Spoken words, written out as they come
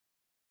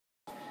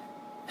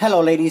Hello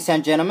ladies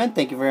and gentlemen,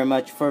 thank you very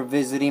much for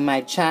visiting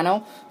my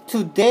channel.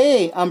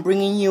 Today I'm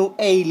bringing you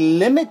a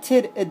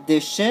limited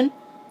edition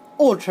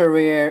ultra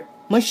rare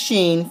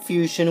machine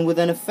fusion with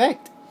an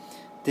effect.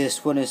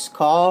 This one is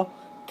called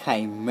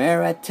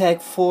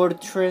Chimeratech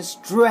Fortress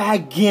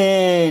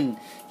Dragon.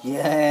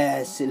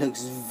 Yes, it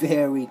looks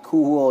very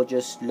cool.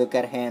 Just look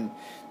at him.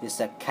 It's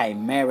a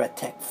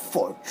Chimeratech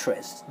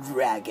Fortress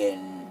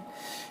Dragon.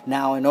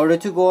 Now in order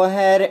to go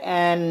ahead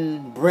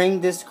and bring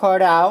this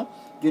card out,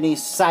 you need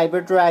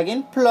Cyber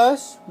Dragon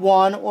plus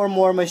one or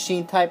more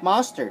machine type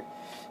monster.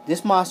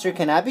 This monster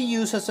cannot be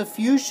used as a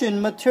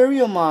fusion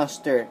material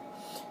monster.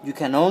 You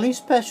can only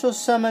special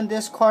summon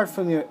this card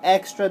from your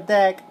extra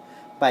deck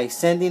by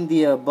sending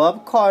the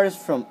above cards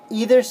from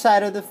either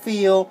side of the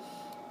field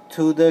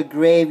to the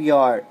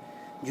graveyard.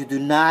 You do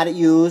not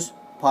use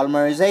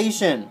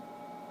Polymerization.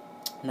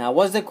 Now,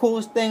 what's the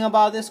coolest thing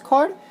about this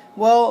card?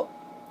 Well,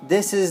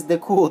 this is the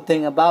cool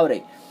thing about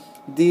it.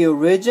 The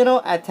original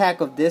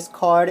attack of this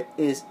card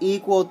is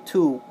equal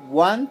to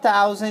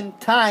 1,000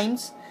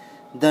 times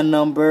the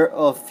number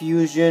of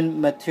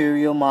fusion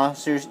material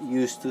monsters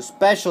used to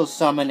special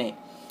summon it.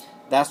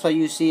 That's why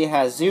you see it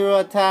has 0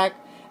 attack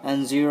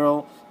and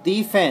 0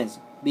 defense,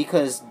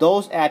 because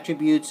those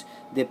attributes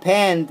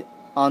depend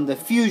on the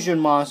fusion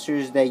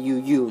monsters that you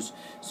use.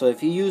 So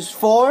if you use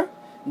 4,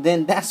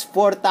 then that's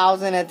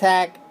 4,000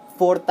 attack,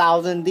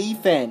 4,000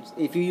 defense.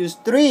 If you use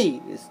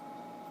 3, it's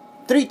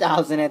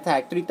 3,000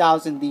 attack,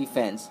 3,000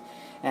 defense,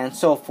 and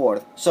so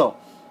forth. So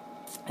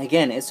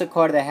again, it's a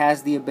card that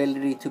has the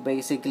ability to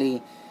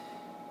basically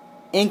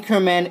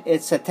increment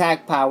its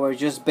attack power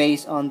just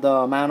based on the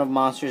amount of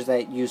monsters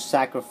that you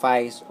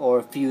sacrifice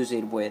or fuse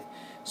it with.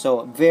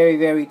 So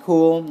very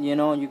cool. You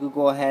know, you could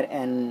go ahead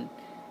and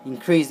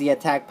increase the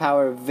attack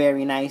power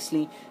very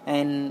nicely.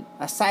 And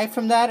aside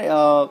from that,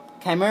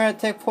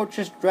 Chimeratech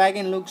Fortress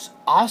Dragon looks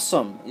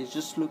awesome. It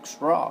just looks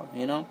raw,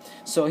 you know.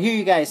 So here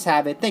you guys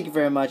have it. Thank you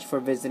very much for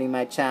visiting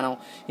my channel.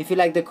 If you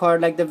like the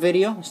card, like the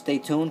video, stay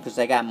tuned because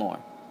I got more.